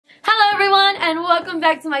welcome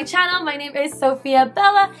back to my channel. My name is Sofia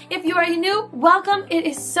Bella. If you are new, welcome. It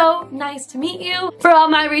is so nice to meet you. For all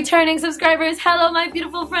my returning subscribers, hello my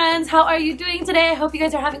beautiful friends. How are you doing today? I hope you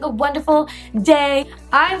guys are having a wonderful day.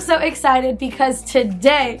 I'm so excited because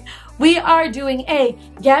today we are doing a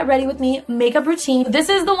get ready with me makeup routine. This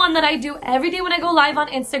is the one that I do every day when I go live on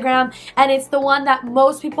Instagram, and it's the one that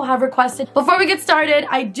most people have requested. Before we get started,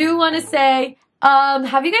 I do want to say,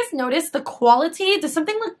 have you guys noticed the quality? Does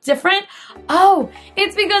something look different? Oh,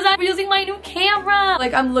 it's because I'm using my new camera.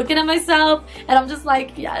 Like, I'm looking at myself and I'm just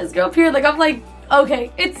like, yes, girl, period. Like, I'm like,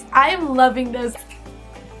 okay, I'm loving this.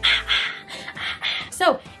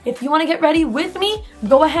 So, if you want to get ready with me,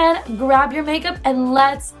 go ahead, grab your makeup, and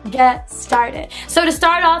let's get started. So to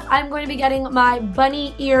start off, I'm going to be getting my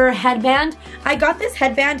bunny ear headband. I got this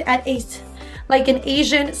headband at an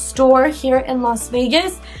Asian store here in Las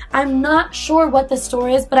Vegas. I'm not sure what the store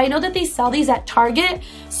is, but I know that they sell these at Target,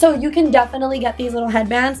 so you can definitely get these little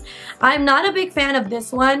headbands. I'm not a big fan of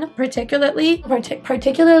this one, particularly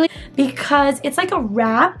because it's like a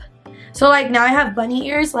wrap. So like now I have bunny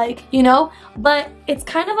ears, like, you know, but it's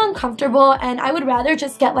kind of uncomfortable, and I would rather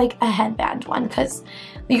just get like a headband one because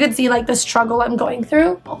you could see like the struggle I'm going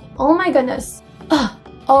through. Oh my goodness.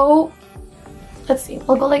 Oh, let's see,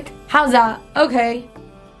 we'll go like, how's that? Okay,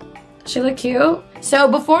 she look cute. So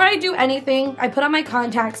before I do anything, I put on my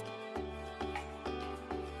contacts.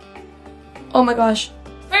 Oh my gosh.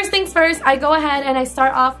 First things first, I go ahead and I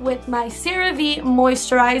start off with my CeraVe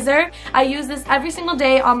moisturizer. I use this every single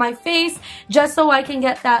day on my face just so I can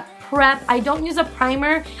get that prep. I don't use a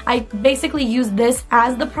primer. I basically use this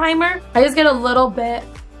as the primer. I just get a little bit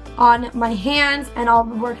on my hands and I'll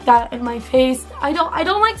work that in my face. I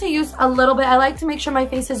don't like to use a little bit. I like to make sure my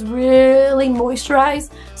face is really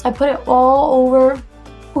moisturized. So I put it all over.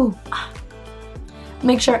 Ooh.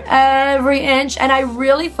 Make sure every inch, and I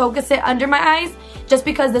really focus it under my eyes just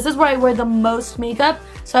because this is where I wear the most makeup.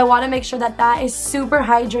 So I want to make sure that that is super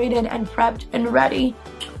hydrated and prepped and ready.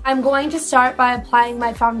 I'm going to start by applying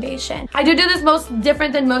my foundation. I do this most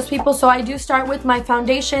different than most people, so I do start with my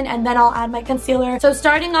foundation and then I'll add my concealer. So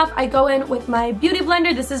starting off, I go in with my beauty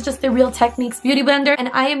blender. This is just the Real Techniques beauty blender, and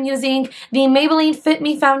I am using the Maybelline Fit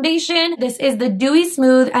Me foundation. This is the Dewy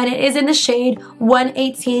Smooth, and it is in the shade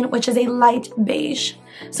 118, which is a light beige.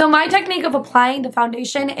 So my technique of applying the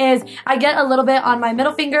foundation is I get a little bit on my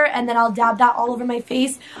middle finger and then I'll dab that all over my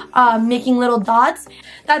face, making little dots.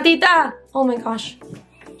 Tatita! Oh my gosh.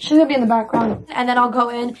 She's gonna be in the background. And then I'll go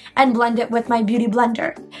in and blend it with my beauty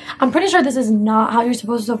blender. I'm pretty sure this is not how you're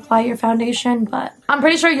supposed to apply your foundation, but I'm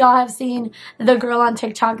pretty sure y'all have seen the girl on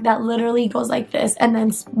TikTok that literally goes like this and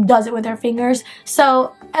then does it with their fingers.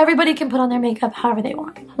 So everybody can put on their makeup however they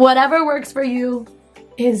want. Whatever works for you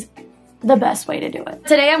is the best way to do it.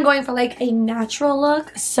 Today I'm going for like a natural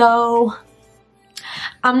look, so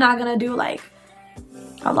I'm not gonna do like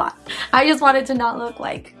a lot. I just wanted to not look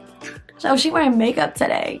like, so she wearing makeup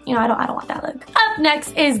today. You know, I don't want that look. Up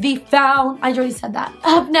next is the I already said that.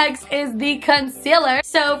 Up next is the concealer.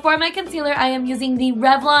 So for my concealer, I am using the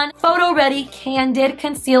Revlon PhotoReady Candid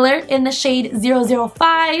Concealer in the shade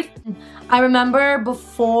 005. I remember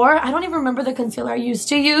before, I don't even remember the concealer I used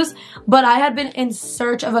to use, but I had been in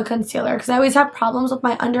search of a concealer because I always have problems with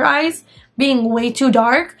my under eyes being way too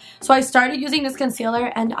dark. So I started using this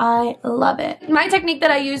concealer and I love it. My technique that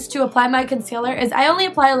I use to apply my concealer is I only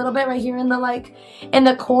apply a little bit right here in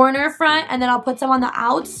the corner front, and then I'll put some on the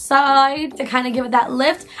outside to kind of give it that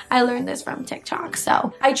lift. I learned this from TikTok.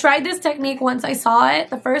 So I tried this technique once I saw it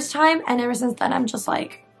the first time, and ever since then I'm just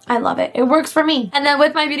like, I love it. It works for me. And then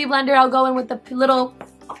with my beauty blender, I'll go in with the little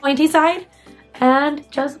pointy side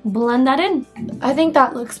and just blend that in. I think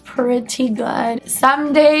that looks pretty good.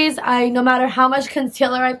 Some days, no matter how much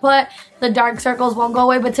concealer I put, the dark circles won't go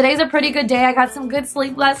away. But today's a pretty good day. I got some good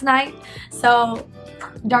sleep last night. So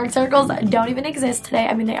dark circles don't even exist today.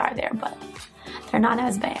 I mean, they are there, but they're not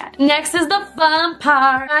as bad. Next is the fun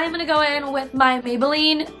part. I'm gonna go in with my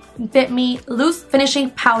Maybelline Fit Me Loose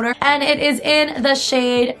Finishing Powder, and it is in the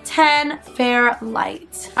shade 10 Fair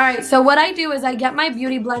Light. Alright, so what I do is I get my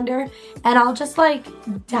beauty blender and I'll just like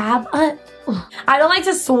dab it. I don't like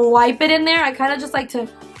to swipe it in there. I kind of just like to,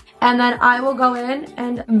 and then I will go in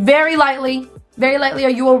and very lightly, or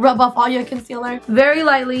you will rub off all your concealer. Very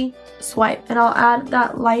lightly swipe, and I'll add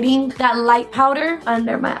that light powder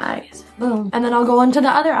under my eyes. Boom. And then I'll go into the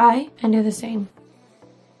other eye and do the same.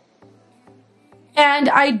 And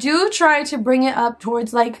I do try to bring it up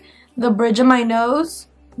towards like the bridge of my nose,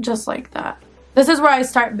 just like that. This is where I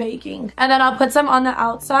start baking. And then I'll put some on the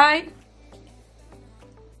outside,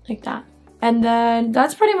 like that. And then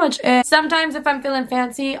that's pretty much it. Sometimes if I'm feeling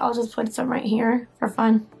fancy, I'll just put some right here for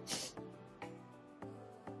fun.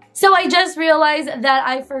 So I just realized that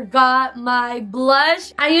I forgot my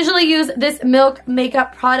blush. I usually use this Milk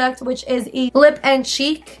makeup product, which is a lip and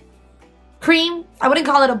cheek cream. I wouldn't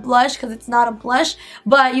call it a blush because it's not a blush,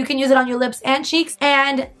 but you can use it on your lips and cheeks,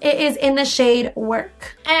 and it is in the shade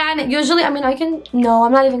Work. And usually, I mean, no,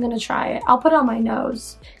 I'm not even gonna try it. I'll put it on my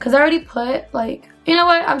nose because I already put, like, you know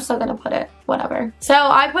what? I'm still gonna put it, whatever. So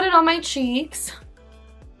I put it on my cheeks.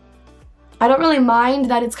 I don't really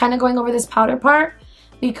mind that it's kind of going over this powder part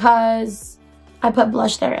because I put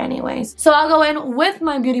blush there anyways. So I'll go in with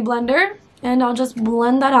my beauty blender and I'll just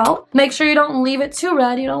blend that out. Make sure you don't leave it too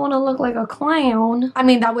red. You don't want to look like a clown. I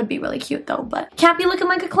mean, that would be really cute though, but can't be looking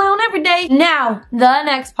like a clown every day. Now, the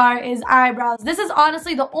next part is eyebrows. This is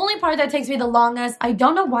honestly the only part that takes me the longest. I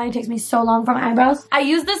don't know why it takes me so long for my eyebrows. I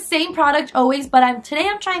use the same product always, but today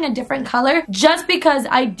I'm trying a different color just because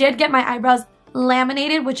I did get my eyebrows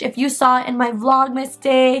laminated, which if you saw in my Vlogmas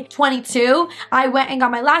day 22, I went and got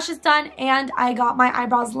my lashes done and I got my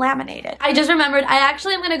eyebrows laminated. I just remembered I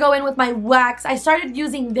actually am going to go in with my wax. I started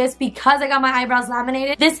using this because I got my eyebrows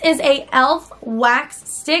laminated. This is a e.l.f. wax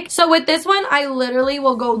stick. So with this one, I literally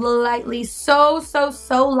will go lightly, so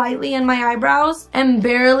lightly in my eyebrows and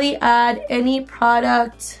barely add any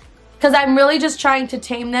product because I'm really just trying to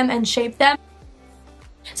tame them and shape them.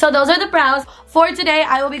 So those are the brows. For today,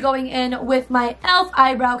 I will be going in with my e.l.f.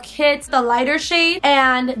 eyebrow kit, the lighter shade,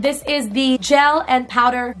 and this is the gel and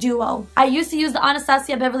powder duo. I used to use the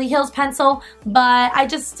Anastasia Beverly Hills pencil, but I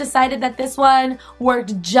just decided that this one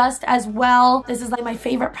worked just as well. This is like my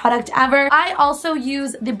favorite product ever. I also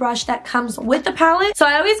use the brush that comes with the palette. So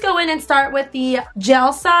I always go in and start with the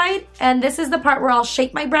gel side, and this is the part where I'll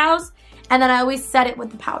shape my brows, and then I always set it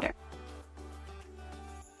with the powder.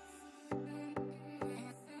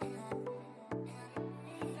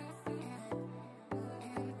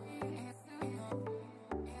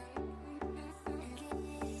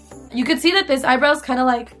 You can see that this eyebrow is kind of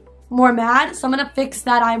like more mad, so I'm gonna fix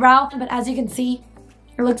that eyebrow. But as you can see,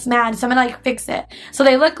 it looks mad, so I'm gonna like fix it. So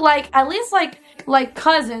they look like, at least like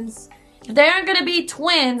cousins. If they aren't gonna be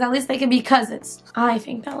twins, at least they can be cousins. I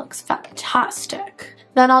think that looks fantastic.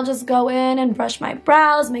 Then I'll just go in and brush my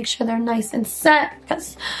brows, make sure they're nice and set,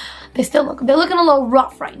 because they're looking a little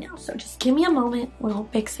rough right now. So just give me a moment, we'll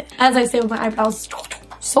fix it. As I say with my eyebrows,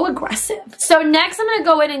 so aggressive. So next I'm gonna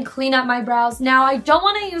go in and clean up my brows. Now I don't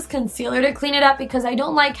wanna use concealer to clean it up because I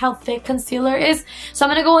don't like how thick concealer is. So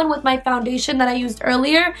I'm gonna go in with my foundation that I used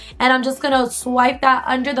earlier, and I'm just gonna swipe that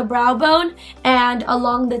under the brow bone and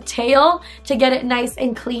along the tail to get it nice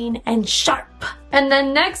and clean and sharp. And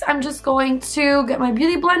then next I'm just going to get my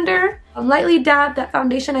beauty blender, lightly dab that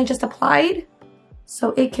foundation I just applied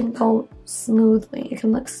so it can go smoothly. It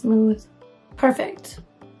can look smooth. Perfect.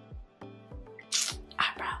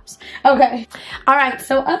 Okay, all right,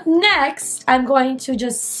 so up next, I'm going to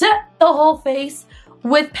just set the whole face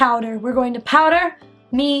with powder. We're going to powder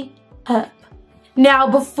me up. Now,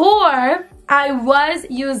 before, I was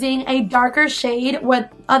using a darker shade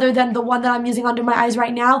other than the one that I'm using under my eyes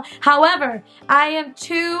right now. However, I am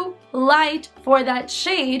too light for that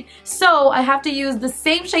shade, so I have to use the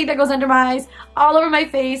same shade that goes under my eyes all over my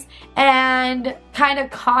face and kind of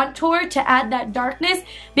contour to add that darkness,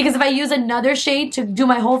 because if I use another shade to do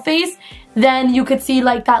my whole face, then you could see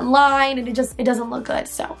like that line and it doesn't look good.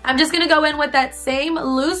 So I'm just gonna go in with that same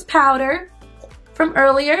loose powder from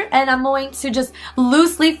earlier, and I'm going to just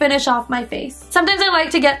loosely finish off my face. Sometimes I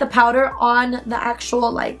like to get the powder on the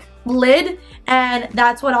actual like lid, and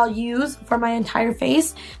that's what I'll use for my entire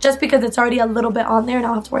face, just because it's already a little bit on there and I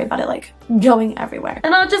don't have to worry about it like going everywhere.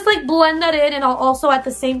 And I'll just like blend that in, and I'll also at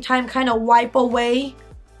the same time kind of wipe away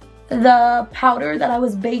the powder that I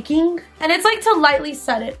was baking. And it's like to lightly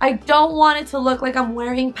set it. I don't want it to look like I'm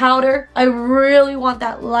wearing powder. I really want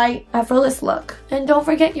that light, effortless look. And don't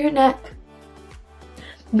forget your neck.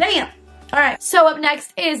 Bam! Alright, so up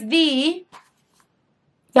next is the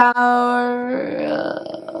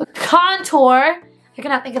contour. I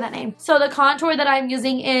cannot think of that name. So the contour that I'm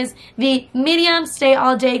using is the Medium Stay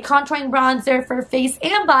All Day Contouring Bronzer for Face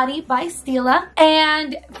and Body by Stila.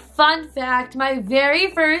 And fun fact, my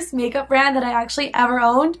very first makeup brand that I actually ever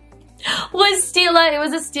owned was Stila. It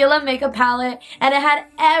was a Stila makeup palette, and it had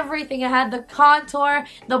everything. It had the contour,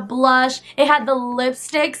 the blush, it had the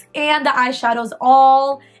lipsticks, and the eyeshadows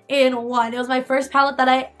all in one. It was my first palette that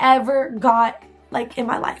I ever got like in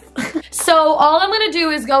my life. So all I'm gonna do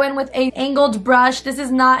is go in with a angled brush. This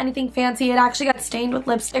is not anything fancy. It actually got stained with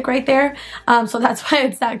lipstick right there, so that's why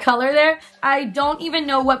it's that color there. I don't even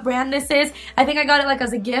know what brand this is. I think I got it like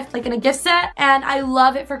as a gift, like in a gift set, and I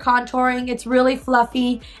love it for contouring. It's really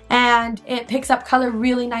fluffy and it picks up color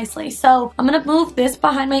really nicely. So I'm gonna move this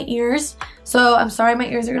behind my ears So I'm sorry my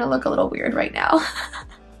ears are gonna look a little weird right now.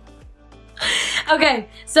 Okay,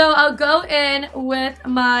 so I'll go in with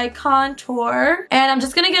my contour, and I'm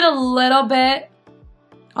just gonna get a little bit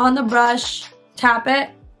on the brush, tap it,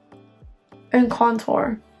 and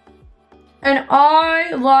contour. And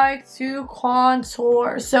I like to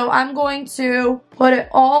contour, so I'm going to put it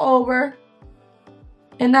all over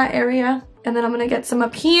in that area, and then I'm gonna get some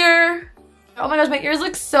up here. Oh my gosh, my ears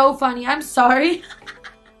look so funny. I'm sorry.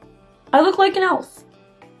 I look like an elf.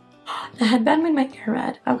 The headband made my ear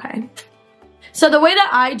red. Okay. So the way that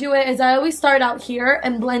I do it is I always start out here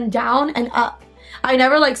and blend down and up. I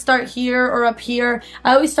never like start here or up here.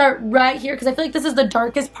 I always start right here because I feel like this is the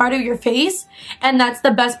darkest part of your face, and that's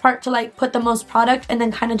the best part to like put the most product and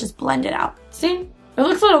then kind of just blend it out. See? It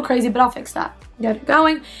looks a little crazy, but I'll fix that. Get it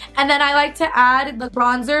going. And then I like to add the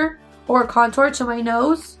bronzer or contour to my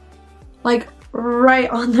nose. Like right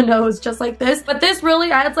on the nose, just like this. But this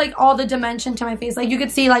really adds like all the dimension to my face. Like you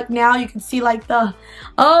could see like now, you can see like the,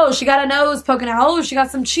 oh, she got a nose poking out. Oh, she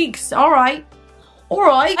got some cheeks. All right. All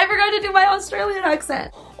right. I forgot to do my Australian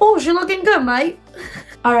accent. Oh, she looking good, mate.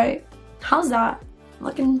 All right. How's that?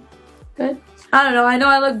 Looking good? I don't know. I know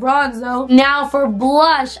I look bronze though. Now for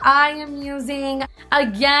blush, I am using,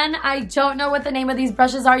 again, I don't know what the name of these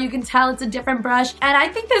brushes are. You can tell it's a different brush. And I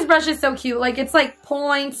think this brush is so cute. Like it's like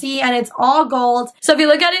pointy and it's all gold. So if you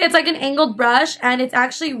look at it, it's like an angled brush and it's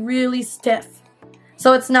actually really stiff.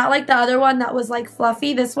 So it's not like the other one that was like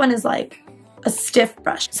fluffy. This one is like a stiff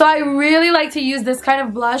brush. So I really like to use this kind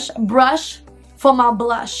of brush for my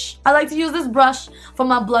blush. I like to use this brush for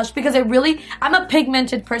my blush because it really, I'm a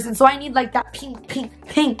pigmented person, so I need like that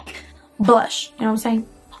pink blush. You know what I'm saying?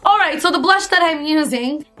 Alright, so the blush that I'm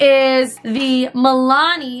using is the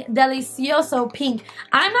Milani Delicioso Pink.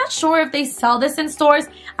 I'm not sure if they sell this in stores.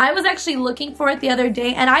 I was actually looking for it the other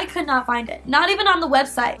day and I could not find it. Not even on the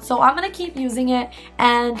website. So I'm gonna keep using it,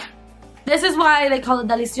 and this is why they call it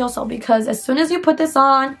Delicioso, because as soon as you put this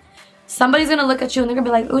on, somebody's gonna look at you and they're gonna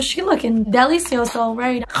be like, oh, she looking delicioso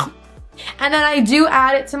right now. And then I do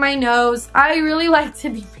add it to my nose. I really like to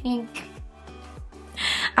be pink.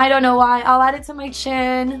 I don't know why. I'll add it to my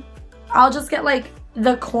chin. I'll just get like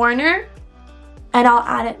the corner and I'll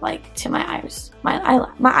add it like to my eyes, my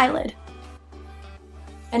eyelid.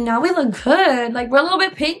 And now we look good. Like we're a little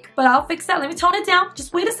bit pink, but I'll fix that. Let me tone it down.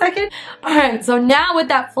 Just wait a second. All right, so now with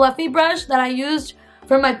that fluffy brush that I used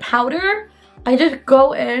for my powder, I just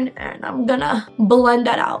go in and I'm gonna blend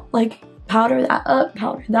that out. Like powder that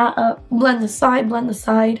up, blend the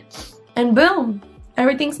side, and boom.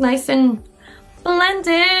 Everything's nice and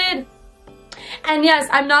blended. And yes,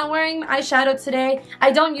 I'm not wearing eyeshadow today.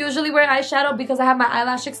 I don't usually wear eyeshadow because I have my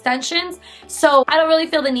eyelash extensions. So I don't really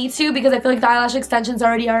feel the need to, because I feel like the eyelash extensions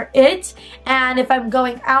already are it. And if I'm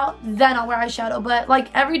going out, then I'll wear eyeshadow. But like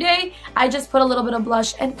every day, I just put a little bit of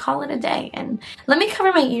blush and call it a day. And let me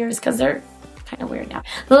cover my ears because they're kind of weird now.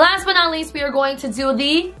 Last but not least, we are going to do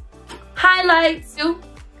the highlights.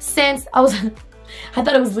 Since I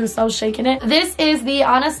thought it was loose, so I was shaking it. This is the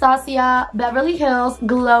Anastasia Beverly Hills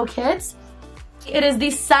Glow Kit. It is the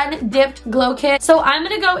Sun Dipped Glow Kit. So I'm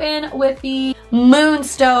going to go in with the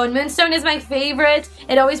Moonstone. Moonstone is my favorite.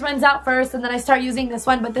 It always runs out first and then I start using this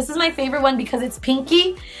one. But this is my favorite one because it's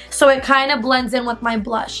pinky. So it kind of blends in with my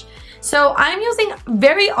blush. So I'm using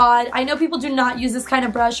very odd. I know people do not use this kind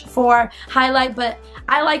of brush for highlight, but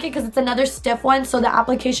I like it because it's another stiff one. So the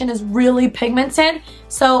application is really pigmented.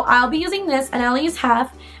 So I'll be using this and I'll use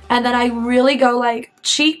half. And then I really go like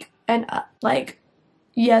cheek and up. Like,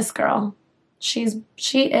 yes, girl. She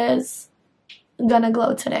is gonna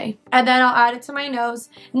glow today. And then I'll add it to my nose.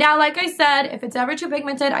 Now, like I said, if it's ever too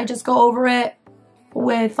pigmented, I just go over it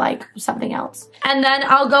with like something else. And then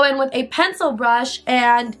I'll go in with a pencil brush,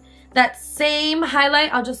 and that same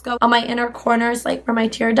highlight, I'll just go on my inner corners, like where my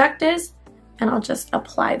tear duct is, and I'll just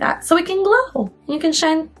apply that so it can glow. You can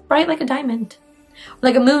shine bright like a diamond.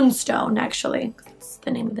 Like a moonstone, actually. That's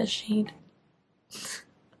the name of this shade.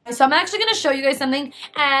 So I'm actually going to show you guys something,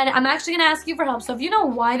 and I'm actually going to ask you for help. So if you know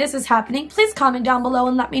why this is happening, please comment down below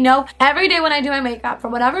and let me know. Every day when I do my makeup, for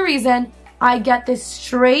whatever reason, I get this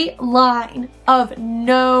straight line of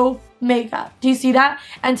no makeup. Do you see that?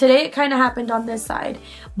 And today it kind of happened on this side.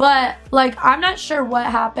 But like, I'm not sure what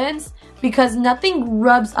happens because nothing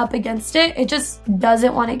rubs up against it. It just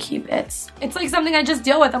doesn't want to keep it. It's like something I just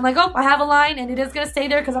deal with. I'm like, oh, I have a line and it is going to stay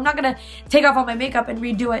there because I'm not going to take off all my makeup and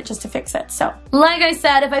redo it just to fix it. So like I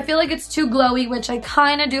said, if I feel like it's too glowy, which I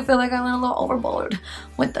kind of do feel like I went a little overboard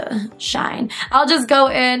with the shine, I'll just go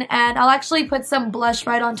in and I'll actually put some blush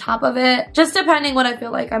right on top of it, just depending what I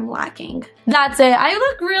feel like I'm lacking. That's it. I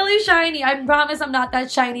look really shiny. I promise I'm not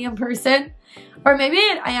that shiny in person. Or maybe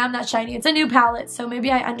I am that shiny. It's a new palette, so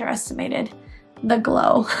maybe I underestimated the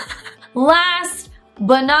glow. Last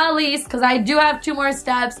but not least, because I do have 2 more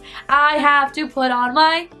steps, I have to put on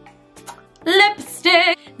my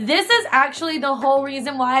lipstick. This is actually the whole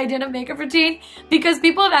reason why I did a makeup routine, because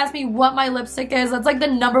people have asked me what my lipstick is. That's like the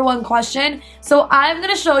 #1 question. So I'm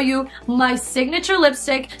gonna show you my signature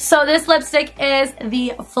lipstick. So this lipstick is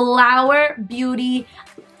the Flower Beauty,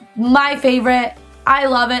 my favorite. I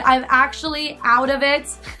love it. I'm actually out of it.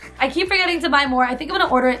 I keep forgetting to buy more. I think I'm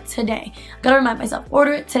gonna order it today. Gotta remind myself,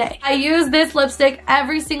 order it today. I use this lipstick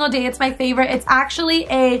every single day. It's my favorite. It's actually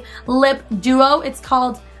a lip duo. It's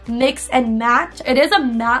called Mix and Matte. It is a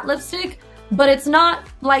matte lipstick, but it's not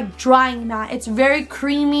like drying matte. It's very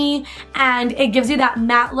creamy and it gives you that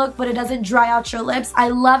matte look, but it doesn't dry out your lips. I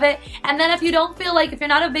love it. And then if you don't feel like, if you're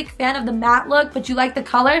not a big fan of the matte look, but you like the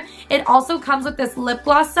color, it also comes with this lip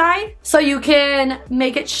gloss side, so you can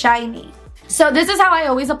make it shiny. So this is how I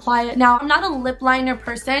always apply it. Now, I'm not a lip liner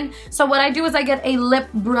person, so what I do is I get a lip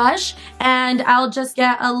brush and I'll just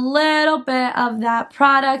get a little bit of that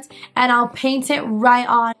product and I'll paint it right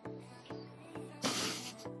on.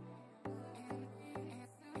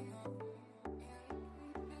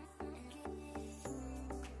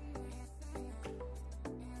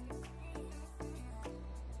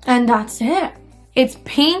 And that's it. It's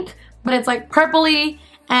pink, but it's like purpley,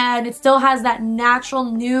 and it still has that natural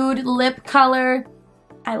nude lip color.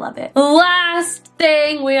 I love it. Last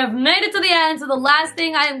thing, we have made it to the end. So the last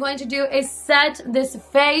thing I am going to do is set this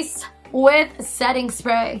face with setting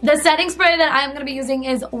spray. The setting spray that I'm gonna be using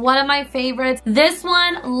is one of my favorites. This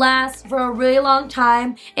one lasts for a really long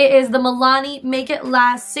time. It is the Milani Make It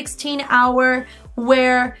Last 16-hour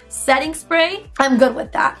wear setting spray. I'm good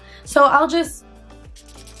with that. So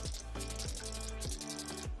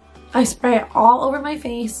I spray it all over my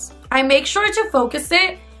face. I make sure to focus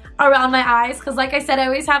it around my eyes because, like I said, I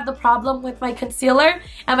always have the problem with my concealer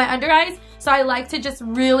and my under eyes. So I like to just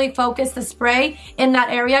really focus the spray in that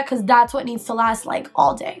area because that's what needs to last like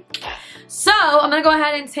all day. So I'm gonna go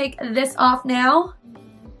ahead and take this off now.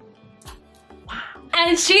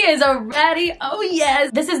 And she is ready. Oh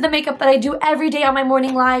yes. This is the makeup that I do every day on my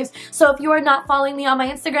morning lives. So if you are not following me on my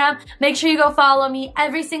Instagram, make sure you go follow me.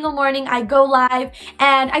 Every single morning I go live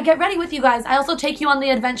and I get ready with you guys. I also take you on the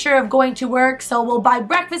adventure of going to work. So we'll buy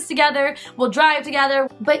breakfast together, we'll drive together.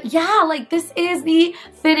 But yeah, like this is the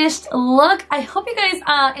finished look. I hope you guys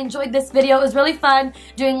enjoyed this video. It was really fun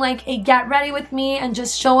doing like a get ready with me and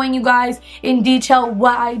just showing you guys in detail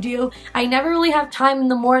what I do. I never really have time in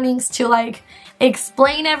the mornings to like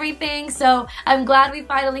explain everything, so I'm glad we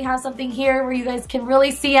finally have something here where you guys can really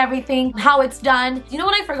see everything, how it's done. You know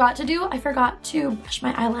what I forgot to do? I forgot to brush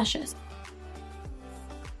my eyelashes.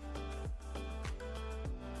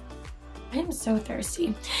 I am so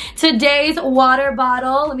thirsty. Today's water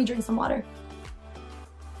bottle, let me drink some water.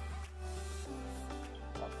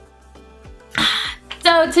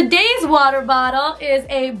 So today's water bottle is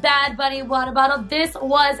a Bad Bunny water bottle. This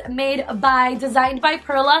was designed by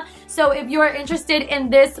Perla. So if you're interested in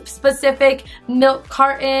this specific milk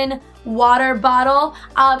carton water bottle,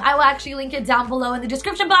 I will actually link it down below in the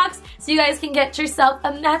description box so you guys can get yourself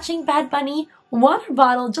a matching Bad Bunny water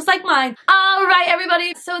bottle just like mine. All right,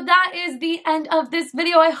 everybody, so that is the end of this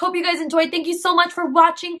video. I hope you guys enjoyed. Thank you so much for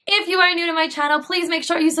watching. If you are new to my channel, please make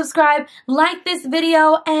sure you subscribe, like this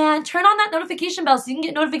video, and turn on that notification bell so you can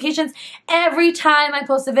get notifications every time I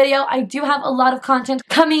post a video. I do have a lot of content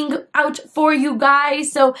coming out for you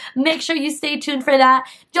guys, so make sure you stay tuned for that.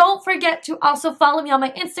 Don't forget to also follow me on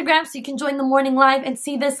my Instagram so you can join the morning live and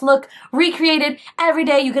see this look recreated every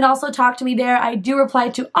day. You can also talk to me there. I do reply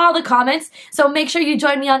to all the comments, so make sure you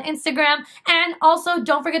join me on Instagram, and also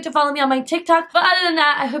don't forget to follow me on my TikTok. But other than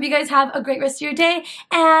that, I hope you guys have a great rest of your day,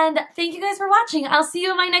 and thank you guys for watching. I'll see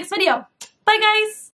you in my next video. Bye guys!